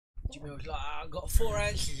Jimmy was like, I got 4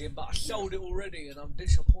 ounces in, but I sold it already, and I'm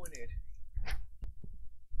disappointed.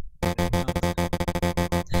 Where's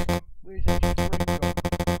that free from?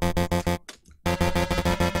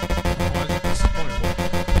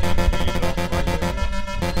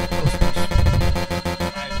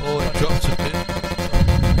 Oh, it dropped a bit.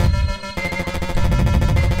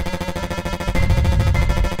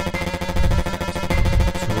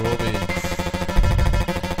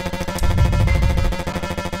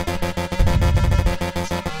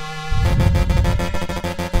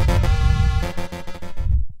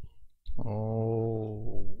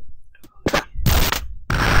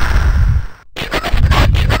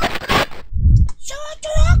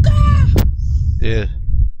 Yeah,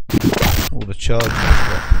 all the charges.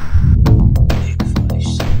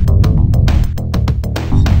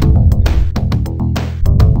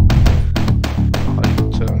 I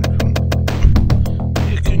can turn it from.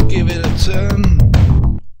 You can give it a turn.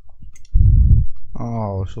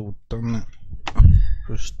 Oh, it's all done it.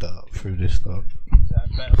 Press start through this stuff. Is that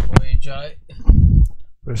better for you, Joe?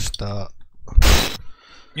 Press start.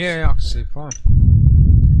 Yeah, I can see fine.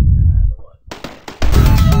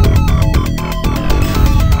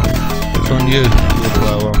 On you,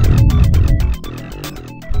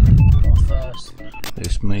 First.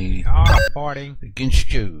 it's me Fighting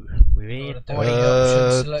against you. with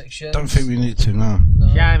Option selections. Don't think we need to, no.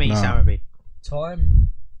 No. show me No. some of it. Time.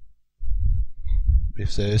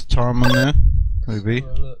 If there's time on there, maybe.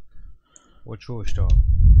 Have a look. What's your style?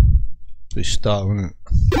 It's start, isn't it?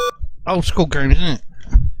 Old school games, isn't it?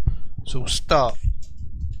 It's all start.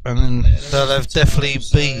 And then they'll have definitely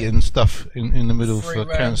B and stuff in the middle 3 for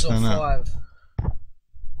rounds or cancelling out. 5.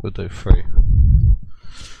 We'll do 3.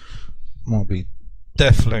 Might be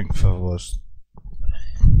death length otherwise.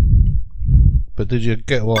 But did you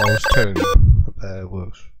get what I was telling you about how it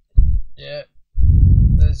works? Yeah.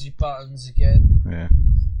 There's your buttons again. Yeah.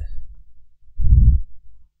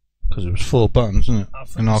 Because it was 4 buttons, isn't it? I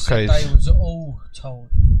think In it said arcades. they was all told.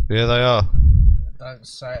 Yeah, they are. Don't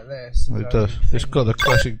say it there. So It does. It's got the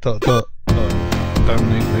classic dot dot. Don't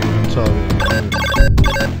need to even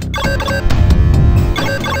target.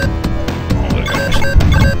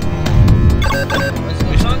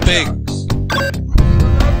 It's big.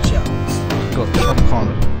 It's got some kind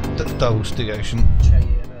of double stick action.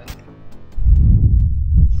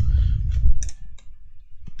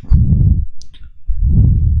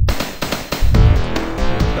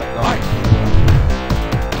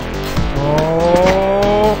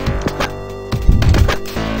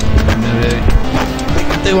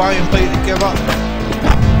 Do A and B together.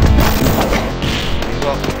 You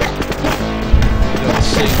got the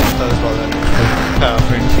C that does like that power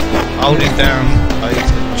thing. Hold it down A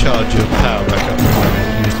to charge your power back up.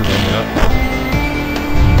 Use it on that.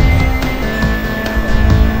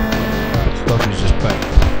 Stop is just back.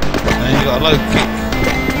 And then you got a low kick,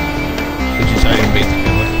 which is A and B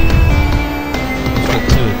together. It's got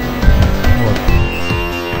 2.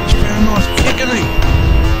 It's a very nice kick, isn't it?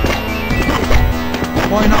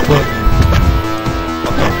 Why not work? I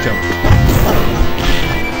can't jump.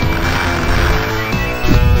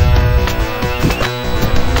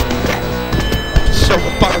 Sort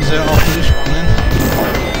the buttons out after this one then.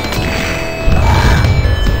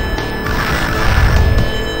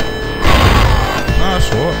 No,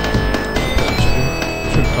 that's alright.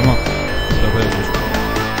 Should come up. So we'll just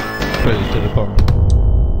put it to the bottom.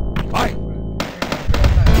 Bye!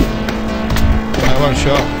 No, one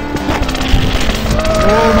shot.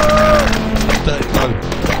 Dirty load.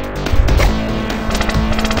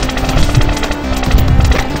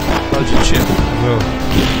 Loads of chip as well.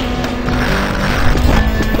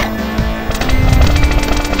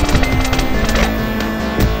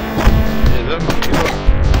 Yeah, that might be right.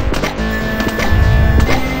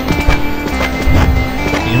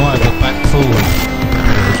 You might have a back forward as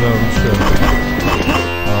well, I'm not sure.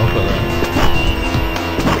 Oh, I've got that.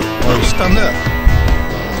 Oh, you stunned out.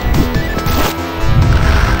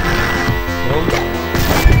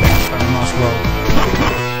 Nice roll.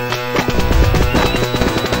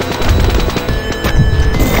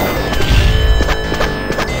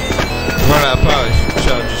 Run out of power, you should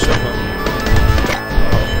charge yourself up.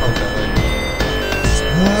 Oh, okay.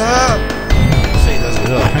 See, it does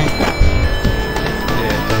it up, I think.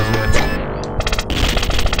 Yeah, it does, yeah.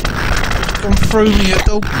 It's gone through me, you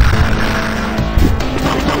dog.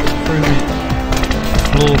 Through me.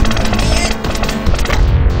 Floor.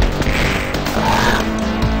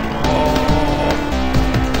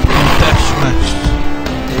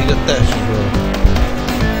 You got dash as well.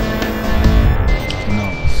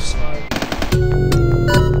 Nice.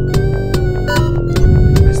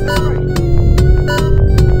 It's the 3.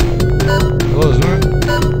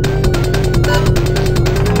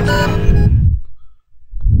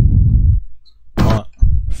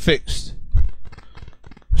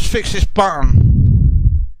 fix this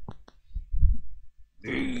button.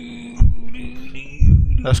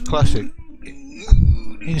 That's classic.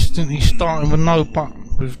 Instantly starting with no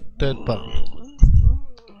button, with dead button.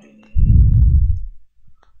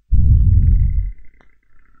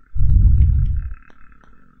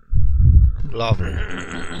 Lovely.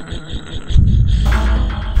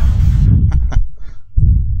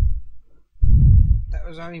 That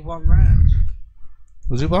was only one round.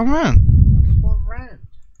 Was it one round? That was one round.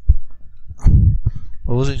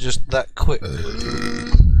 Or was it just that quick? That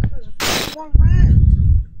was one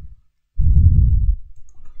round.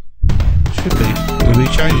 Should be. Will we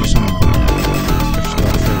change it somewhere?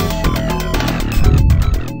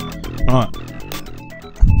 Right.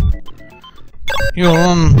 You're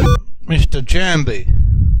on Mr. Jambi.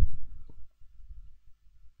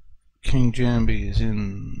 King Jambi is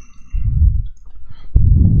in.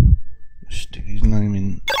 Stick his name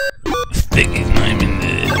in. Stick his name in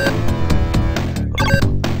there.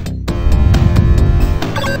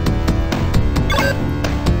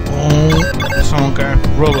 Oh, someone going for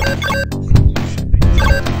Robert.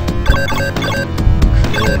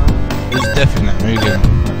 Yeah, he's definitely moving.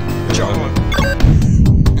 John.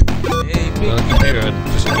 Well, the computer had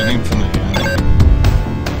just been infinite.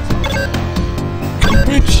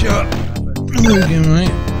 Bridge shot. Moving,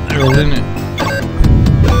 mate. They're all in it.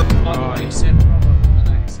 Oh, he said Robert. I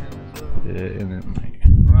know he said as well. Yeah, in it, mate.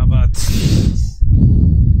 Robert.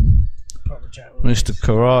 Mr.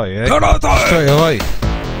 Karate, eh? Straight away.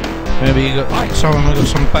 Maybe you got someone who got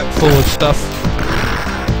some back forward stuff.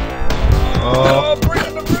 Oh,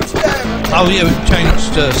 Bring the roof down. oh yeah, we've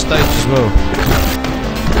changed stage as well.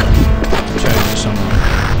 Change it somewhere.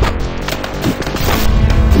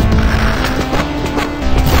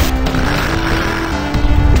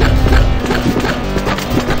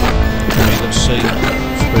 And we got C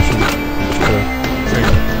special extra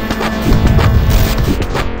trigger.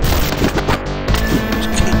 Just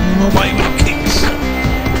kicking him away with kicks.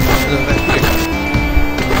 Look at that kick.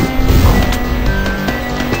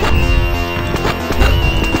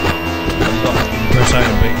 Press A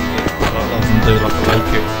and B. I'd love them do like a low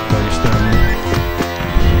kick while you're standing.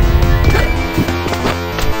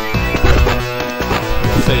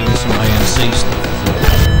 I'm feeling some A and C stuff as well.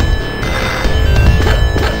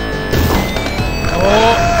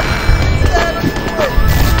 Oh!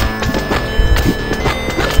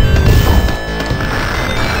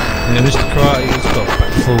 Yeah, Mr. Karate has got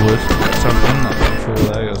back forward. Something like back forward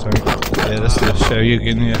there or something. Yeah, that's the show you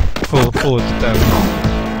can, yeah. Forward to down.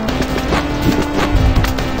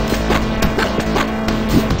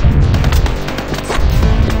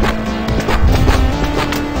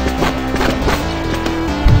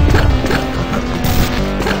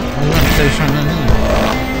 Say something, isn't it?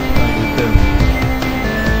 Like you do.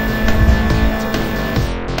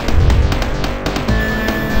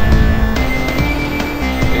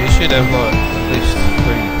 Yeah, you should have like at least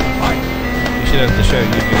 3. You should have the show you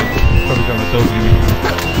get. Probably got a dog you mean.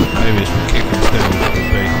 Maybe it's for kicking still.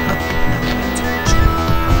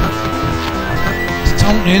 It's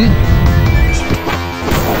taunting.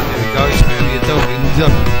 There we go, he's maybe a dog in the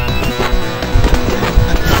dog.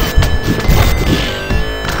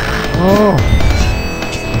 Oh!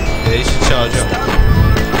 Yeah, you should charge up.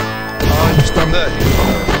 Oh, you just done that.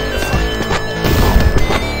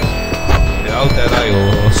 Yeah, hold that A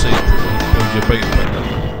or C. Hold your beat back up.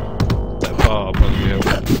 That bar up on your hill.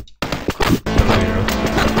 There you go.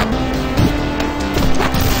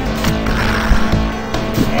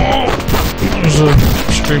 Oh! That was an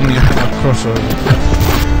extremely hard crossover.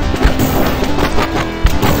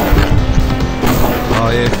 Oh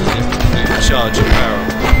yeah, because you have to charge your power.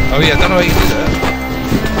 Oh yeah, I don't know how you do that.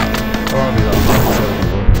 Oh, I'll be like,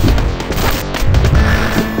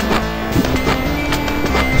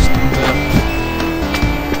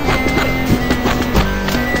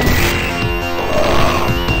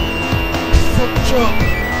 fuck drop.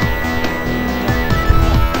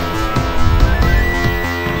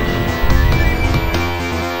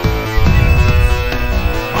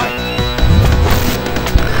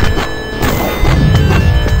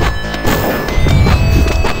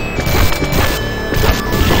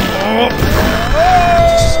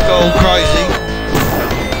 All crazy.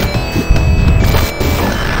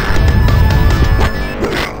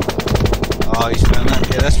 Oh, he's found that.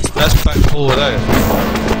 Yeah, that's back forward there.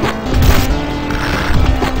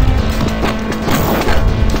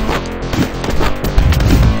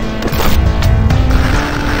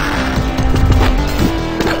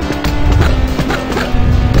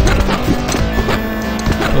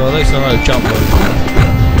 Well, at least I know jump over.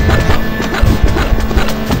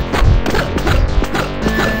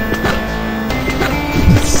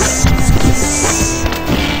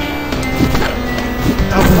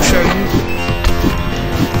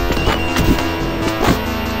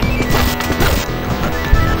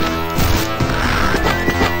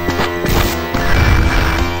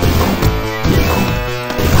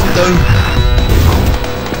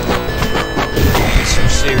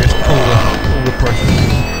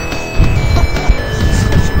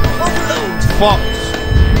 Fox.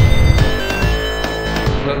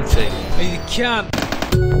 Rotate. You can't.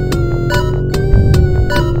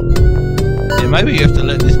 Yeah, maybe you have to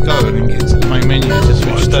let this go and then get to the main menu to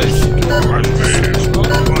switch stage.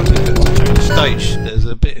 Change stage. There's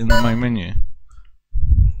a bit in the main menu.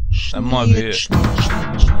 That might be it.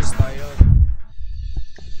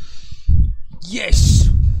 Yes!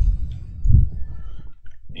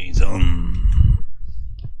 He's on.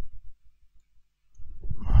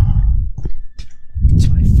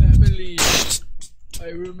 My family. I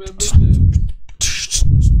remember them.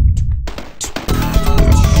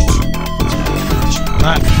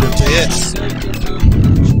 That should be it.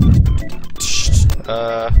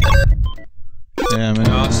 Yeah, man.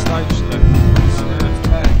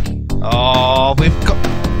 Oh, we've got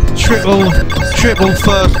triple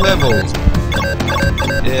first level.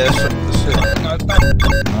 Yeah, that's it.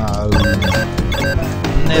 No,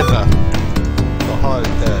 never. Got high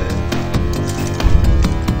there.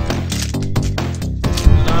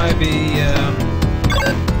 Maybe,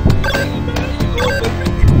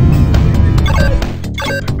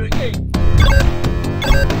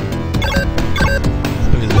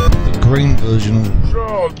 The green version of it.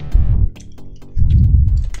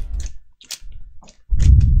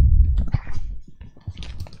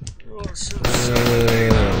 So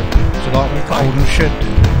like we golden shit.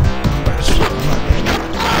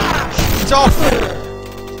 It's off!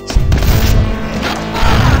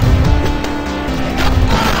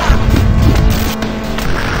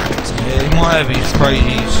 Yeah, he might have his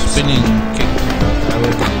crazy spinning kick,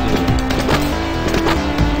 however you do it.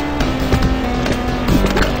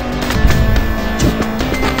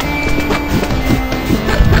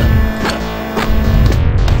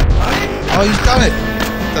 Oh, he's done it!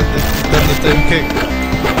 Done the doom kick.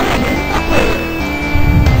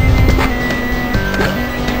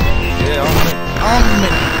 Yeah, on me.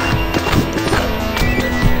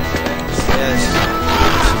 Yes.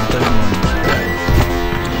 Some doom ones.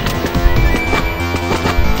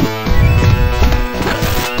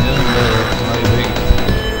 Maybe.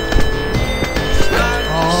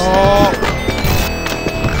 Oh,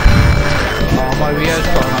 maybe he has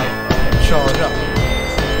got a charge up.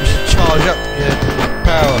 You should charge up your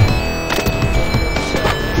power.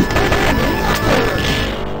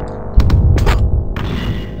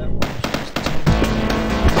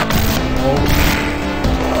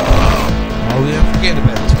 Oh yeah, forget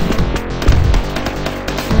about it.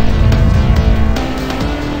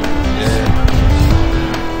 Yeah.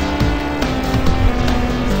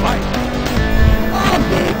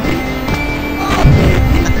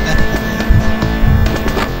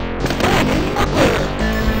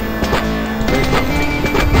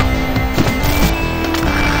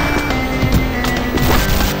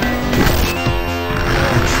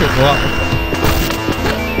 Triple up.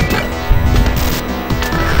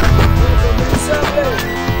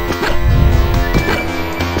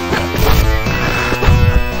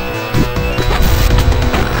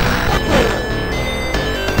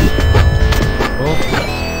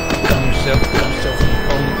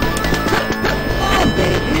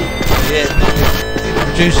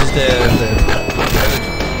 Reduces their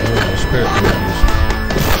spirit levels.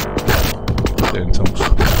 Doing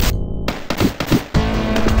Thompson.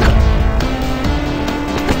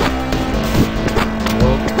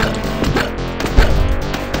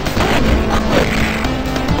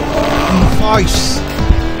 Nice.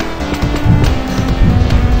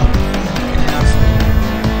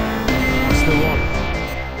 that's the one.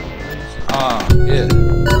 Ah, yeah.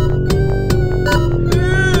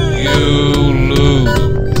 You lose.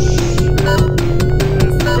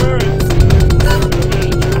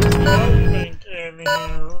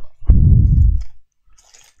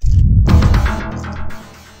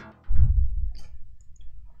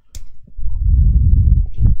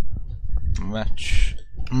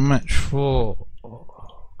 Match 4.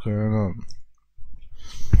 Going on.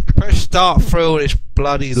 Press start through all this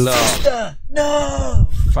bloody love. No!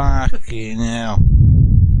 Fucking hell.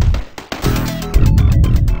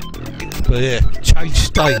 But yeah, change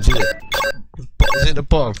stage, is it? Is it the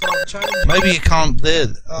bottom? Maybe you can't there.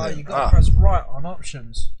 Oh, you gotta press right on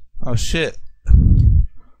options. Oh shit.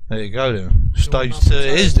 There you go then. Stage 2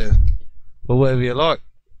 it is then. Or whatever you like.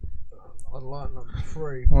 I like number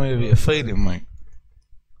 3. Whatever you're feeling, mate.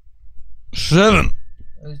 7.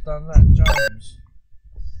 Who's done that? James.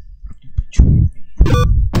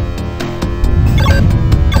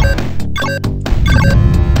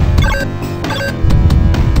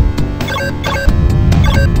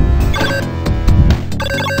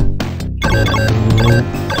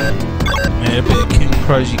 Yeah, a bit of King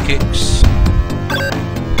Crazy Kicks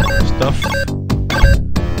stuff.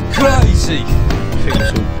 Crazy. I think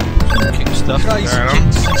it's all some kick stuff Crazy going on.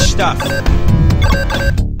 kicks and stuff.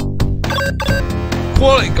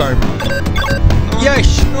 Quality game, mate.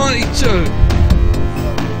 Yes. 92.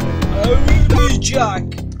 Oh, Jack.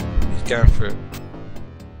 He's going for it.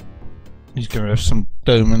 He's going to have some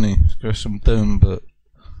doom, isn't he? He's going to have some doom, but...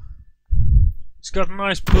 It's got a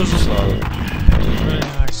nice puzzle. Very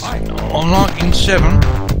nice. On 19.7.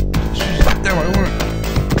 She's that demo, wasn't it?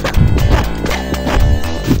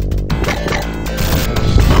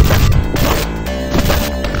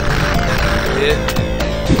 Yeah.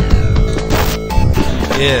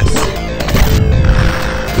 Yes.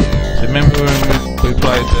 So remember when we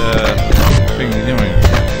played thingy, didn't we?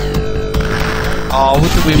 Oh,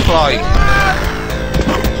 what did we play?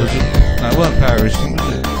 Was it? No, it weren't Power Racing, was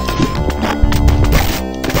it?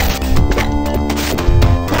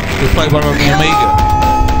 We played one on the Amiga.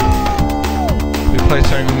 We played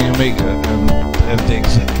something on the Amiga and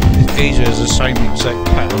the geezer has the same exact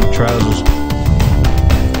pattern of trousers.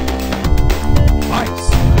 Nice.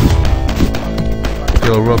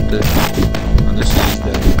 Girl robbed it. And this is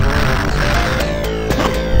dead.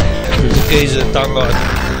 Because the geezer done like a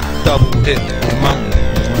double hit with the monkey.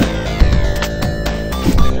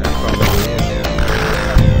 Yeah, I can't remember it.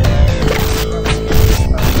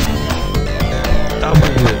 Double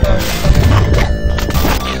hit,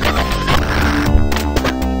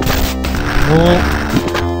 more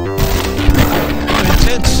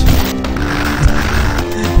intense.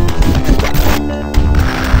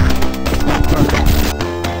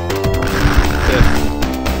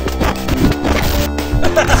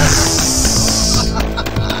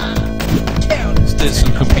 Let's do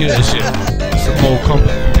some computer shit. Some more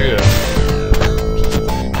complex computer.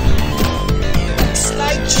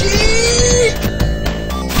 Like cheese.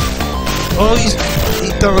 Oh, he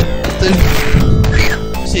done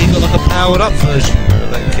see, he got like a powered up version of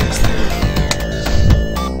that kick.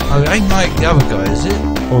 Oh, it ain't like the other guy, is it?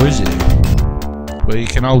 Or is it? Where you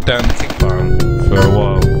can hold down the kick button for a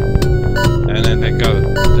while and then let go,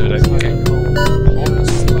 do that kick.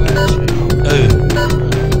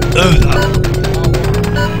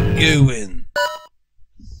 You win.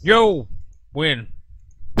 Yo, win.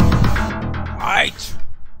 Right.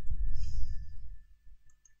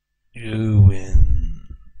 You win.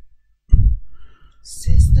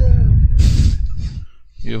 Sister.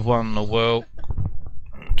 You've won the world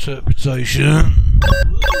interpretation.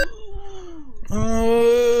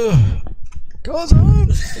 Goes on.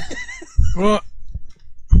 Right.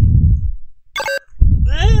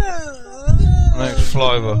 Next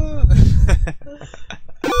flavor.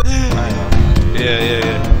 Hang on.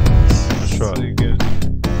 Yeah. That's right, you get it.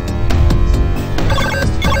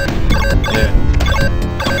 Yeah.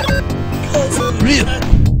 Real.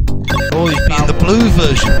 Oh, he's being the blue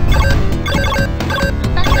version.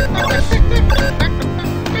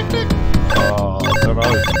 Oh, I don't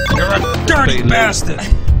know. You're a dirty bastard.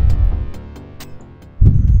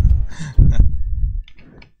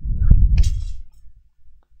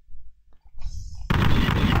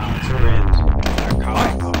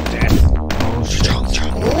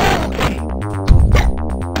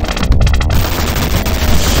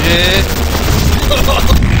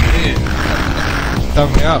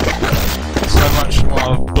 Done me up so much from what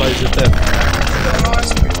I've blazed at them.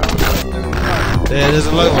 Yeah, there's a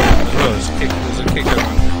low one as well. There's a kick on.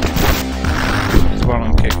 There's one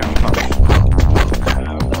on kick and punch.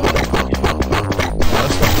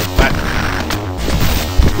 That's like the back.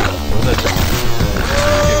 What's that?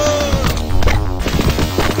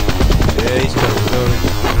 Yeah, he's got it going.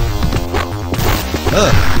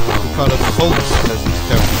 What kind of falls as he's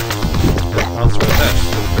going after a dash.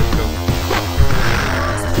 Pretty cool.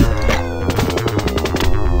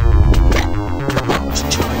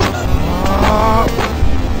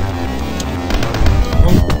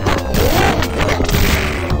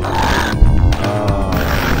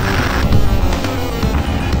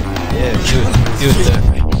 Do it there.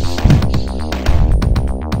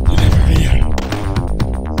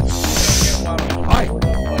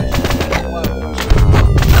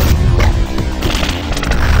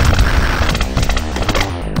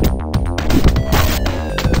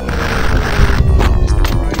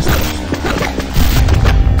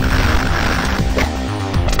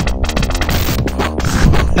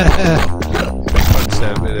 Fuck's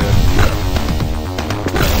that bit there.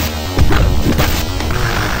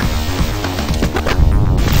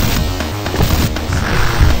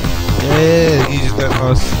 Yeah, he's that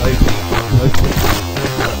nice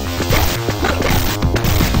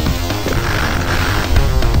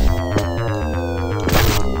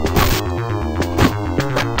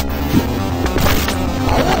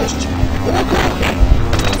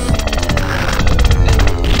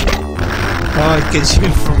gets you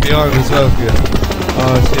from behind as well. Yeah.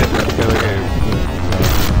 Oh shit, let's go again.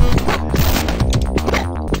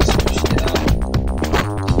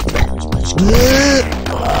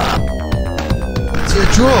 It's a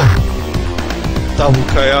draw. Double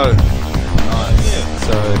KO. Nice. Yeah.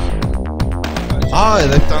 So. Oh,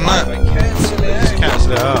 they've done that. Just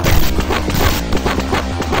cancel it out.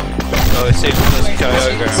 So it seems there's a KO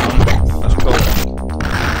going on. That's cool.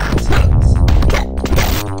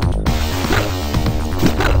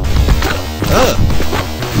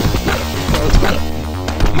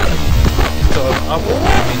 Got an up in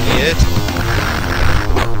the head.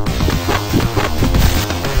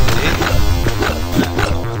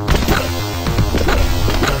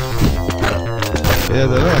 Yeah,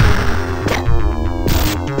 they are.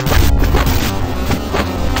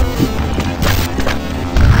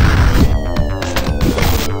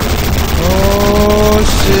 Oh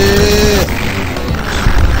shit!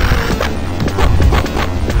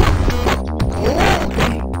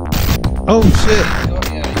 Oh shit!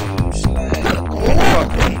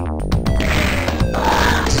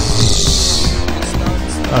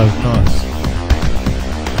 Oh, nice.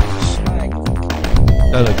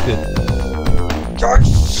 That looked good.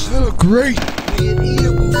 That looked great. Me and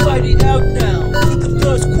Ian will fight it out now for the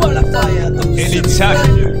first qualifier of the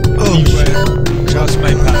semi-final. Oh shit! Just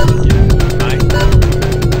made that.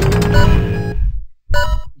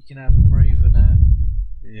 You can have a breather now.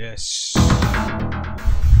 Yes. Oh,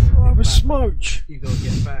 I'm a smooch. You gotta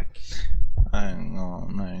get back. Hang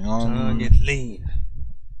on. Target lean.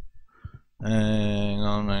 Hang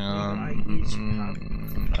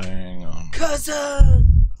on.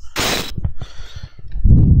 Cousin!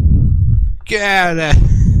 Get out of there!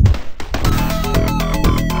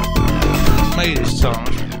 Me this time.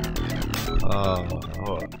 Oh,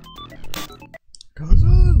 alright.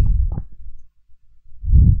 Cousin!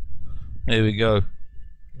 Here we go.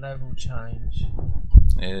 Level change.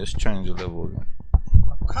 Yeah, let's change the level again.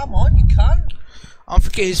 Oh, come on, you cunt. I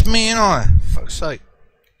forget it's me and I. Fuck's sake.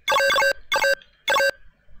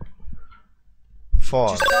 5.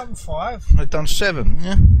 Just done 5. I've done 7,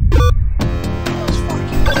 yeah? That's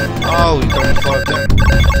fucking Oh, we've done 5 then.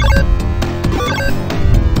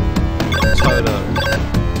 Toto.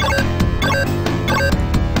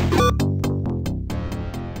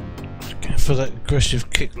 Going for that aggressive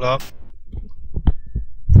kick lock.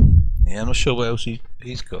 Yeah, I'm not sure what else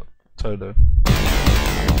he's got. Toto.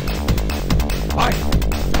 Hi.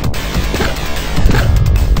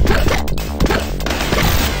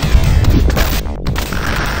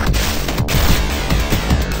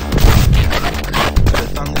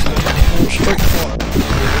 Street fighter.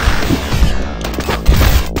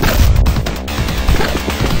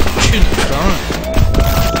 Shouldn't have done it.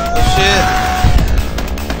 Oh shit.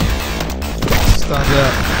 Stand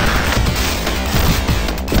up.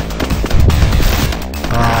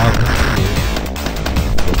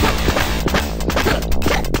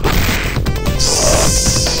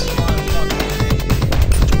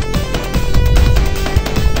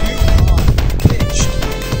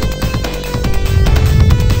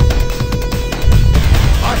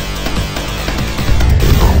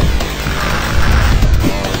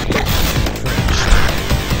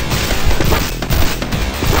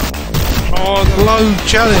 Oh, the low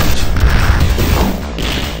challenge.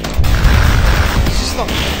 This is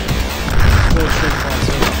like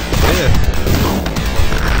yeah.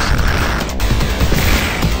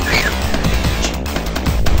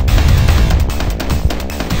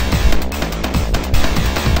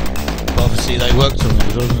 Obviously they worked on it,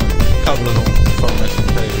 doesn't it? A couple of them from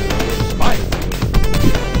S03.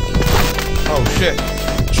 Oh shit.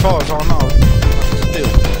 As far as I know, that's the deal.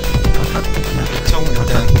 Tell me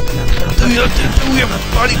then. Do you have a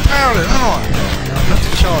bloody power then, aren't I? I've got to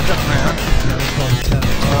charge up now.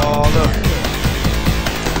 Oh look.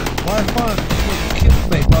 Why you killed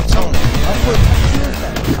me, but I told you. I wouldn't have killed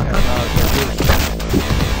that.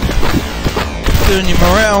 Doing your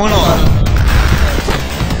morale, aren't I?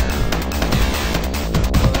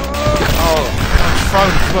 Oh, I'm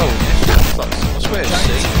thrown as well. I swear to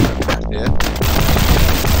see. Yeah.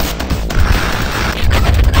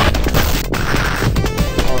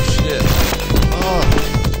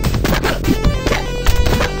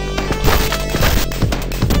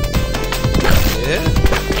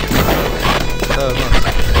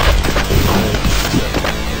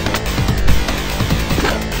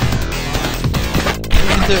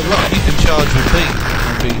 You can charge repeat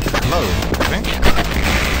and be low, I think.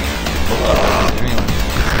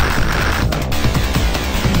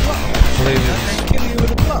 Anyway. Kill you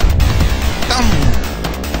with a blow. Damn!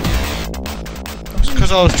 That's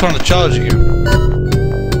because I was trying to charge you.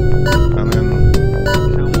 And then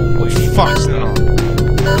fuck's not.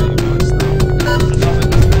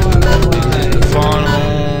 The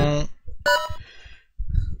final.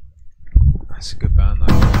 That's a good band, though.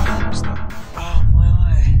 Oh my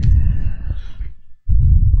eye.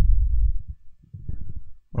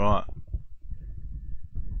 Right.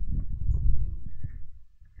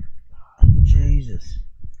 Jesus.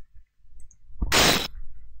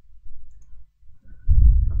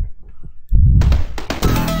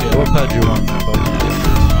 Yeah, what pad do you want there, buddy?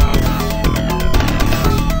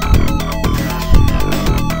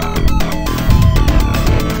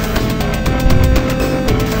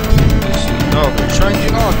 No, but change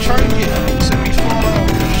it. Oh, change it.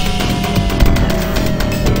 Semi-final.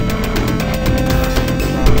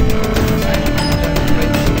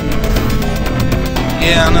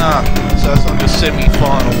 Yeah, I know. So it's like a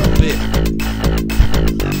semi-final bit.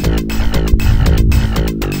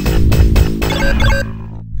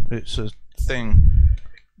 It's a thing.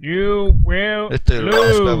 You will Let's do the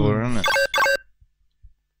last level, isn't it?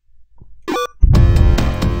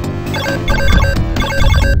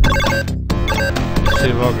 See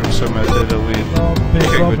if I can somehow do that weird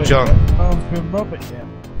kick with John. I've been Robert yet.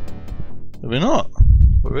 Have we not?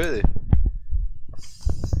 Oh, really?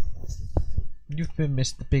 You've been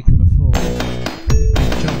Mr. Big before. You've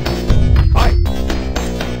been John. I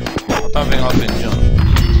don't think I've been John.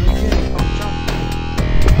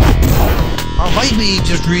 Oh, maybe he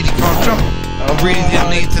just really can't jump. I really didn't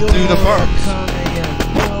need to do the buttons.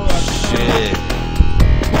 Shit.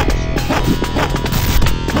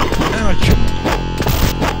 Now I jump.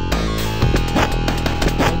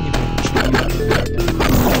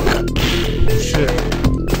 Shit.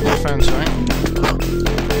 I found something.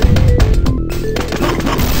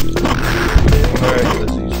 Where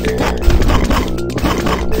does he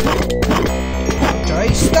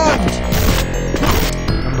Jay stunned!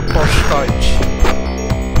 on the posh stage.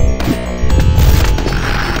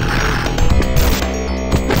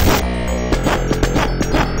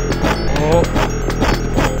 Oh.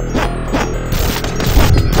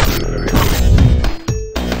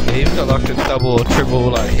 Yeah, you've got like a double or triple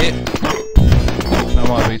like hit. That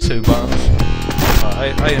might be 2 buttons.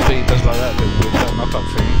 Like A and B does like that bit with that knock-up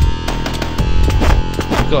thing.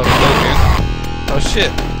 You've got a dog in. Oh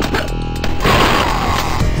shit!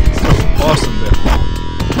 Awesome bit.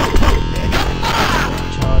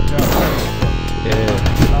 Charge up. Yeah.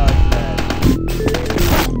 Like that.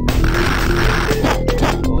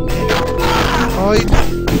 Oi!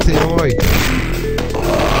 Oi!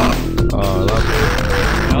 Oh, I love it.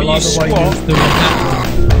 I When like you the way squat, you're doing that.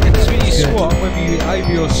 when you Good. squat, whether you A, B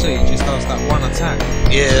or C, it just does that one attack.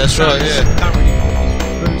 Yeah, that's right, yeah. Don't really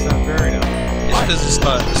moves that variant. It's because it's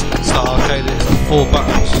like arcade, it's like 4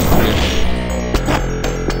 buttons.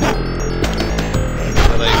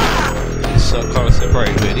 So it's kind of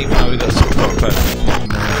separated weird, even though we got some front pads.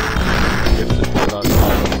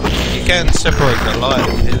 You can separate the light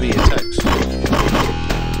and heavy attacks.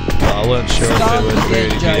 But I weren't sure if it was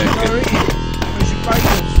really Jay. good. Where's your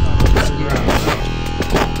bacon?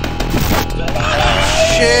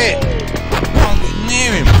 Shit! Can't get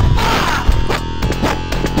near him.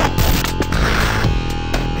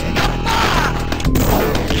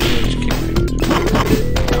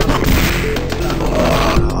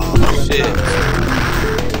 Oh, shit.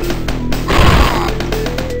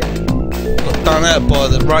 Got done out by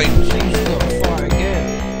the range. She's got to fight again.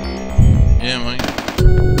 Yeah, mate.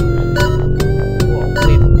 What a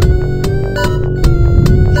win.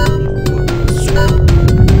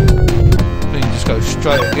 We can just go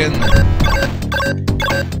straight again then.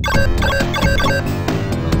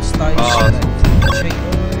 On stage, Oh. cheat.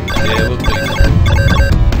 Yeah, it would be.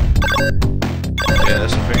 Yeah,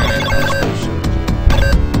 that's the thing.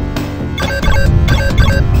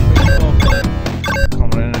 Come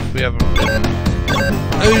on in if we haven't been.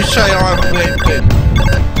 Who say I haven't been?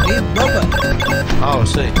 Ian Robert. Oh, I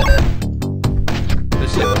see.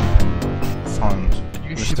 Let's see that. Find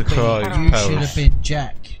You Mr. should be- Cry's You should powers. have been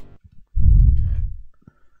Jack.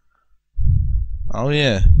 Oh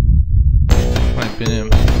yeah. Might been him.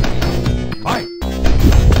 Hi.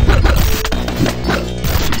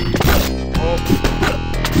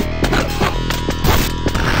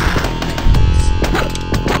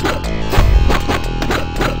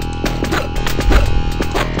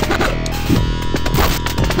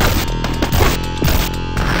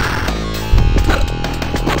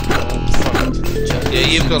 Yeah,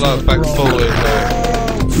 you've got like back forward.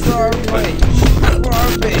 Oh, throw a bitch. Throw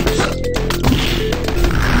a bitch.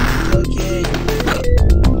 Okay.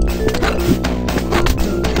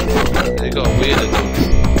 They got a weird look.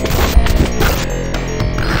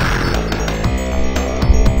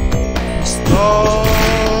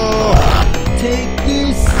 Oh!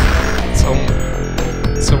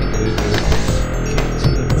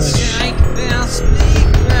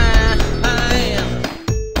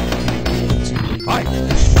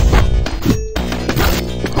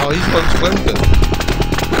 Oh, he's one's welcome.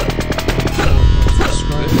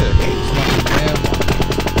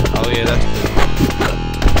 Oh yeah, that's good.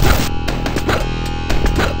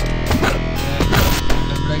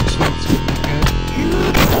 Them leg sweeps will be good.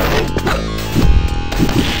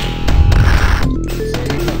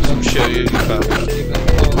 I'll show you your power. You've got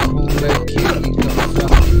the whole leg kick, you've got the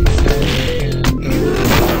fucking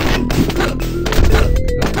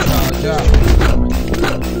charge up.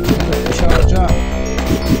 You've got the charge up.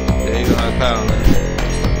 Yeah, you got no power then.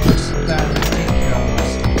 Press down and kick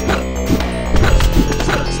guys.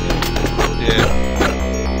 Yeah.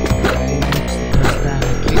 Okay, you need to press down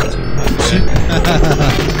and kick too much.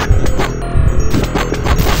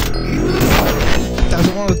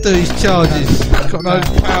 Doesn't want to do his charges. He's got no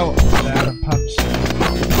power. Down and punch them.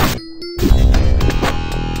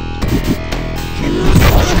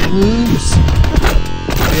 Moves.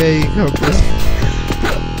 Yeah, you got this.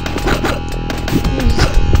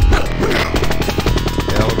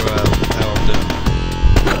 Yeah, I'll how I'm doing.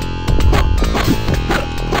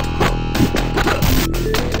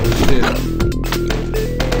 Oh shit.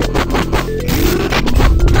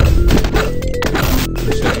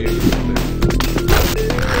 I'll show you.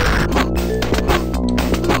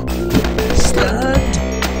 Stand.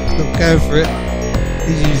 Stop going for it.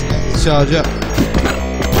 He's using it to charge up.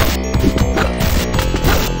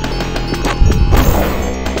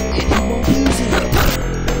 Anyone losing it?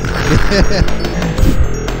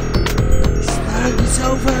 Stand, it's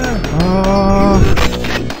over. Oh.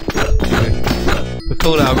 We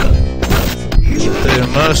call that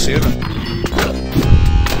doing mercy, isn't it?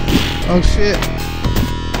 Oh shit.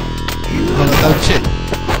 Oh no, shit.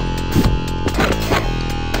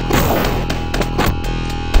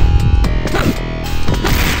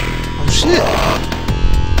 Oh shit.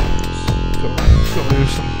 Got me with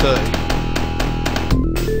some dirty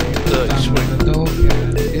Down sweet. with the dog,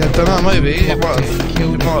 yeah. Yeah, I don't know, maybe. It might have,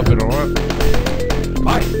 Killed it might have been alright.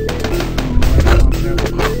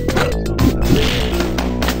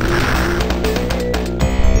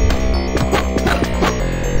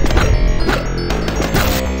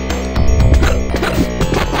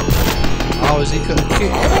 Oh, has he got a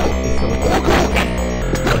kick? Oh,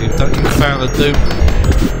 you found the doom.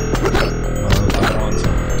 Oh, don't mind.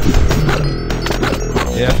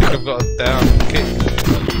 Yeah, I think I've got a down kick.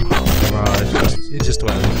 Right, it just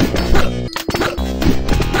went.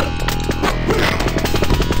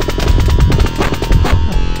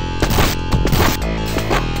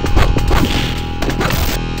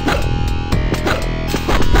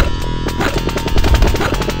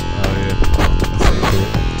 Oh yeah,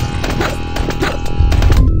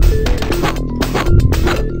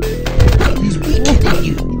 He's weakening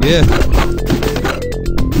you. yeah.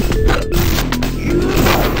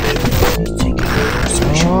 He's taking over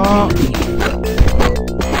special Oh.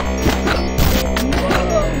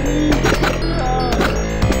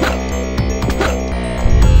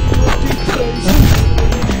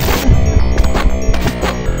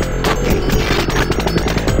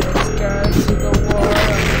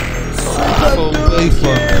 Full beef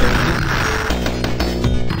one.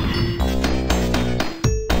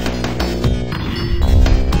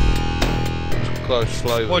 Close,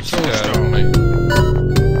 slow. What's your scale. style,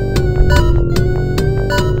 mate?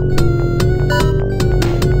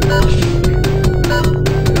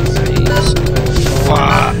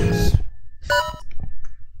 Fuck.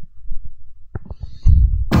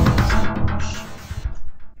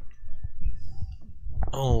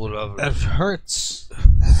 Oh, lovely. That hurts.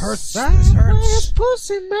 That hurts. That hurts.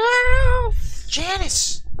 Pussy mouth.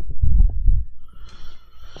 Janice.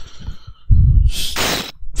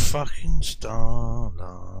 Fucking star.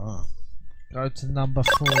 No. Go to number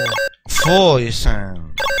 4. 4, you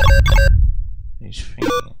sound. He's thinking.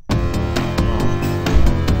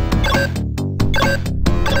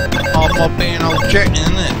 Oh, my being old jet,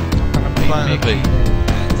 isn't it? Playing a beat.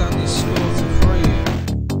 That's only score to 3.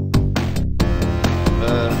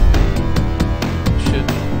 Should.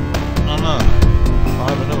 Oh no. I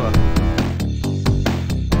have another.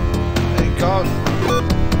 There you go.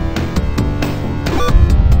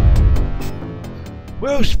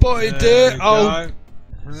 Well spotted there, old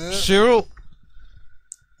Cyril.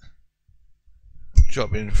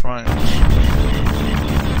 Drop in front.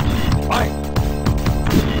 Right.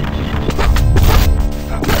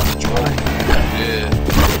 Yeah.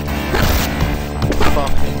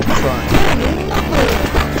 Fucking train.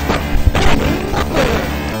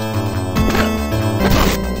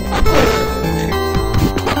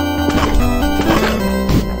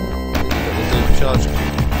 Charge.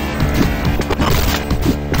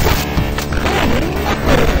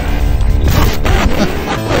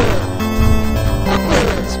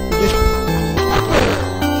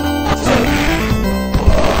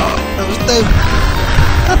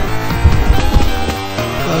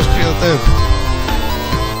 them.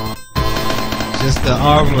 Just the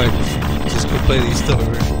arm length. Just completely stop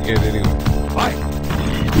it again anyway. Bye.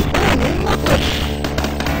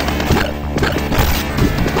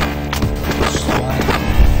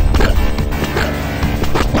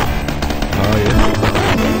 Oh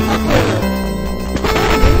yeah.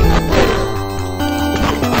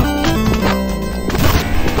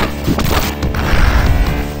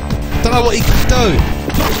 Don't know what he can do.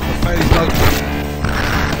 My phone is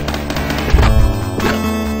local.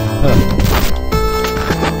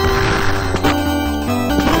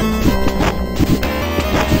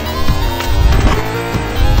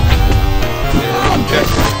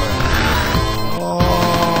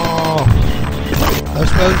 Oh,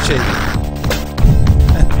 that's well cheap.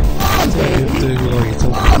 Do what you're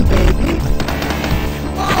talking about.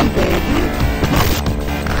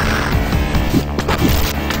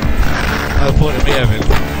 No point in me having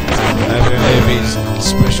his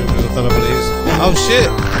special, I don't know what it is. Oh shit!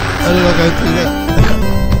 How did I go through that?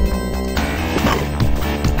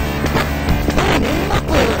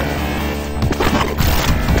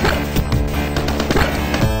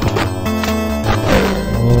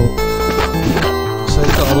 Oh. So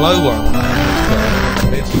he's got a low one.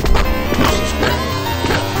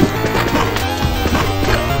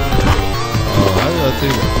 Oh, how did I do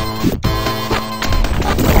that?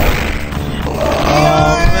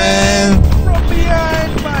 Oh man! From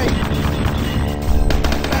behind, mate!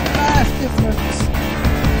 That life difference.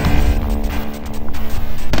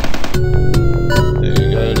 There you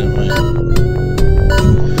go then, mate.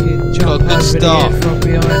 You Got jump a good over start. there from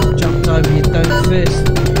behind, jumped over your dope fist.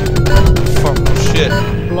 Fuck shit.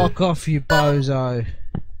 Block off, you bozo.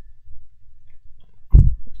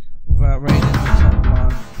 Without reading the top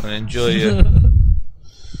line. And enjoy your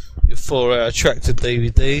 4-hour tractor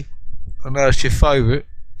DVD. I know it's your favourite.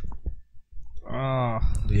 Ah,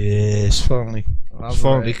 Yeah, it's finally love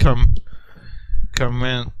come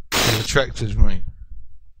round to the tractors, mate.